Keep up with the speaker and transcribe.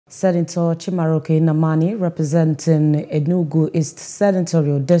Senator Chimaroke Nnamani, representing Enugu East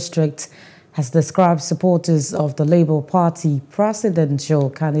Senatorial District, has described supporters of the Labour Party presidential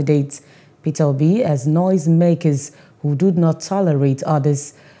candidate Peter Obi as noisemakers who do not tolerate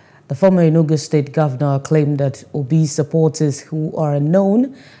others. The former Enugu State Governor claimed that Obi's supporters, who are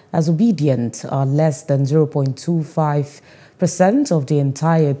known as obedient, are less than 0.25% of the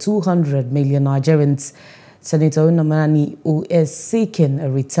entire 200 million Nigerians. Senator Nnamani, who is seeking a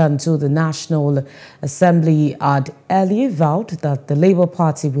return to the National Assembly, had earlier vowed that the Labour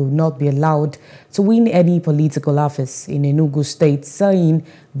Party will not be allowed to win any political office in Enugu State, saying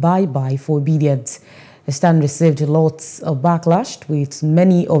bye-bye for obedience. His stand received lots of backlash, with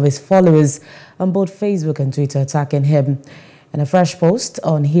many of his followers on both Facebook and Twitter attacking him. In a fresh post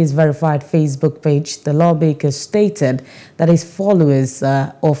on his verified Facebook page, the lawmaker stated that his followers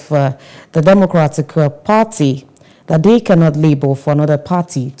of the Democratic Party, that they cannot label for another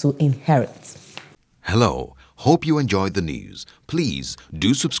party to inherit. Hello, hope you enjoyed the news. Please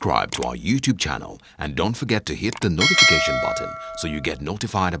do subscribe to our YouTube channel and don't forget to hit the notification button so you get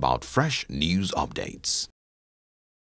notified about fresh news updates.